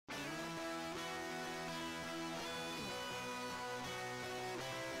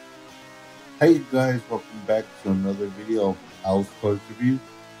Hey guys, welcome back to another video of House Toys Review.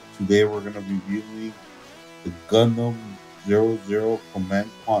 Today we're going to be reviewing the Gundam 00 Command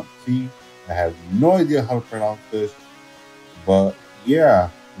QAN. I have no idea how to pronounce this, but yeah,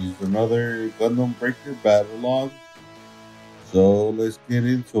 it's another Gundam Breaker Battllouge. So let's get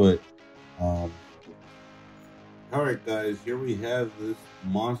into it. Um, Alright guys, here we have this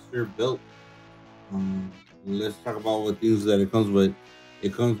monster built. Let's talk about what things that it comes with.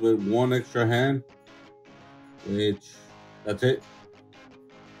 It comes with one extra hand, which that's it.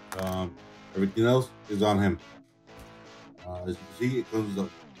 Everything else is on him. As you can see, it comes up.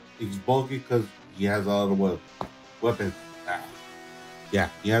 It's bulky because he has a lot of weapons. Yeah,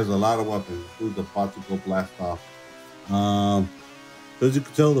 he has a lot of weapons. Who's the particle blast off? So as you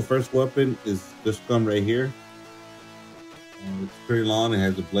can tell, the first weapon is this gun right here. It's pretty long. It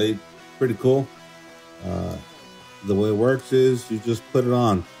has a blade. Pretty cool. The way it works is you just put it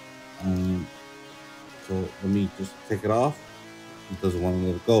on. So let me just take it off. It doesn't want to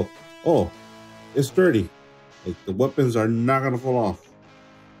let it go. Oh, it's sturdy. Like, the weapons are not gonna fall off.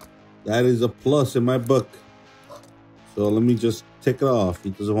 That is a plus in my book. So let me just take it off. He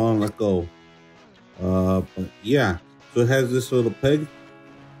doesn't want to let go. But yeah, so it has this little peg,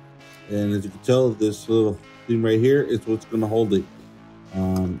 and as you can tell, this little thing right here is what's gonna hold it.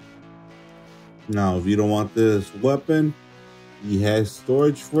 Now, if you don't want this weapon, he has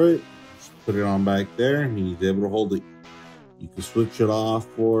storage for it. Just put it on back there, and he's able to hold it. You can switch it off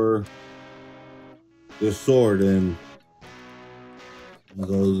for the sword, and he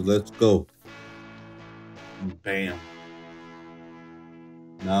goes, let's go. And bam.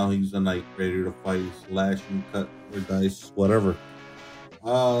 Now he's a knight ready to fight, slash and cut or dice, whatever.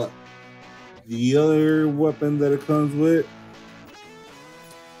 The other weapon that it comes with,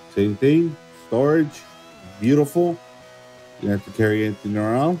 same thing, storage, beautiful. You don't have to carry anything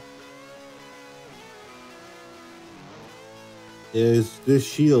around. Is this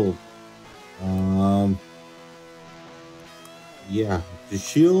shield. Yeah, the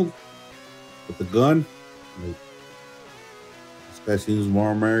shield with the gun. Like, this guy seems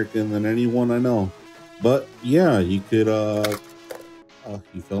more American than anyone I know. But yeah, you could oh,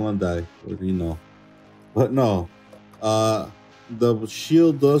 he fell and died. What do you know? But no. The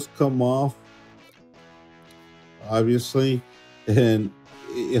shield does come off, obviously, and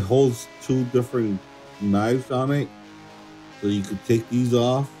it holds two different knives on it. So you could take these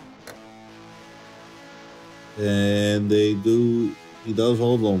off. And he does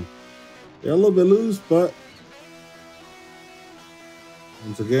hold them. They're a little bit loose, but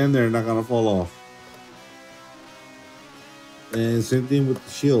once again, they're not gonna fall off. And same thing with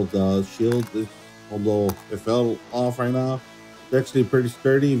the shield. Shield is, although it fell off right now, it's actually pretty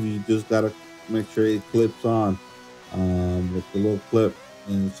sturdy. You just gotta make sure it clips on with the little clip.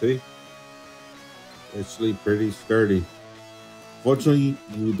 And see, it's actually pretty sturdy. Fortunately,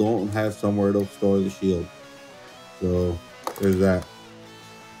 you don't have somewhere to store the shield. So there's that.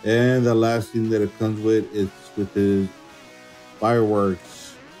 And the last thing that it comes with is with his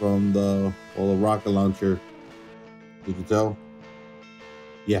fireworks from the rocket launcher. You can tell.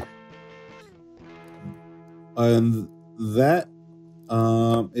 Yeah. And that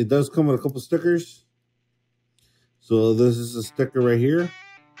it does come with a couple stickers. So this is a sticker right here.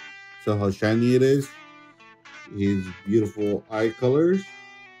 So how shiny it is. His beautiful eye colors.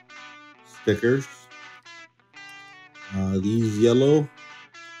 Stickers. These yellow,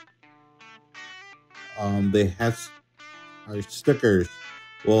 they are stickers.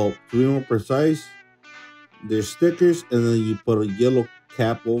 Well, to be more precise, they're stickers, and then you put a yellow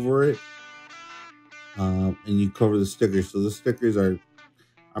cap over it, and you cover the stickers. So the stickers are,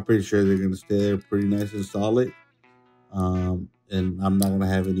 I'm pretty sure they're gonna stay there pretty nice and solid, and I'm not gonna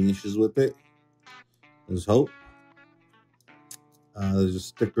have any issues with it. Let's hope. There's a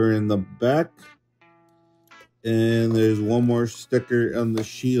sticker in the back. And there's one more sticker on the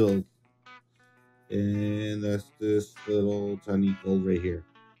shield. And that's this little tiny gold right here.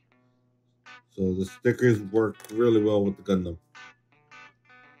 So the stickers work really well with the Gundam.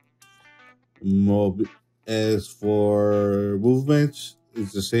 As for movements,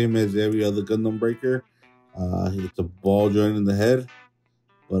 it's the same as every other Gundam Breaker. It's a ball joint in the head.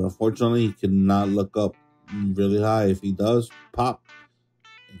 But unfortunately, he cannot look up really high. If he does, pop,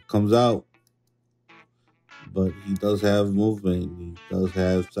 it comes out. But he does have movement. He does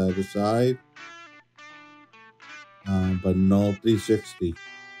have side to side, but no 360.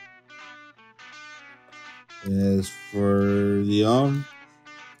 As for the arm,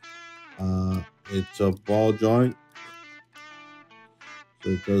 it's a ball joint.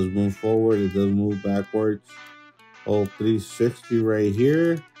 So it does move forward. It does move backwards. Oh, 360 right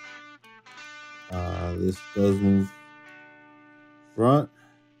here. This does move front.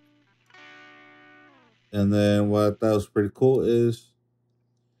 And then what I thought was pretty cool is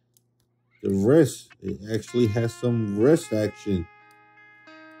the wrist. It actually has some wrist action.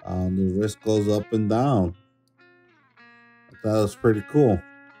 The wrist goes up and down. I thought it was pretty cool.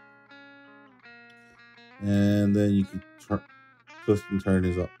 And then you can twist and turn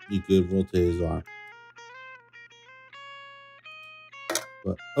his arm. You could rotate his arm.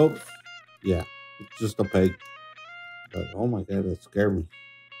 But, oh, yeah, it's just a peg. But, oh my God, that scared me.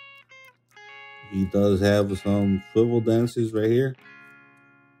 He does have some swivel dances right here.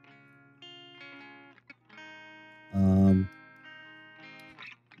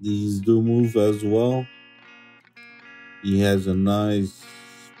 These do move as well. He has a nice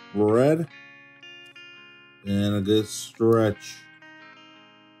spread and a good stretch.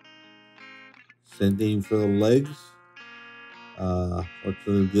 Same thing for the legs.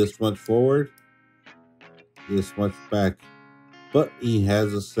 Fortunately, this much forward, this much back. But he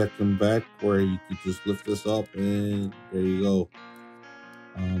has a second back where you could just lift this up and there you go.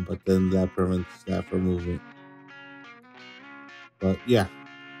 But then that prevents that from moving. But yeah.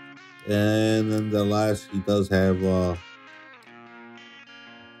 And then the last, he does have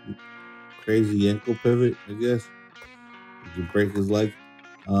crazy ankle pivot, I guess. You can break his leg.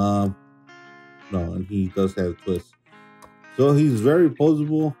 No, and he does have twists. So he's very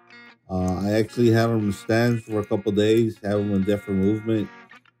posable. I actually had him in stands for a couple days, have him in different movement,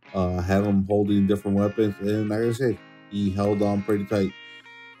 had him holding different weapons, and like I said, he held on pretty tight.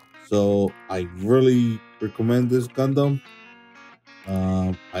 So I really recommend this Gundam.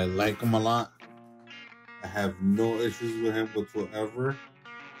 I like him a lot. I have no issues with him whatsoever.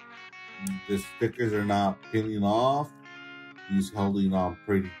 The stickers are not peeling off. He's holding on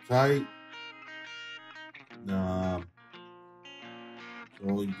pretty tight. So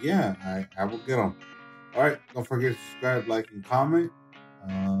yeah, I will get him. Alright, don't forget to subscribe, like, and comment.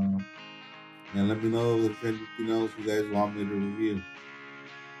 And let me know if anything else you guys want me to review.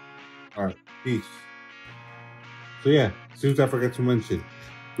 Alright, peace. So yeah, since I forgot to mention,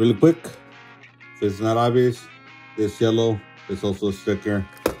 really quick, if it's not obvious, this yellow is also a sticker.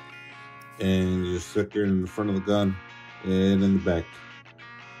 And your sticker in the front of the gun and in the back.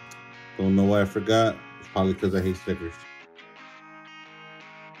 Don't know why I forgot. It's probably because I hate stickers.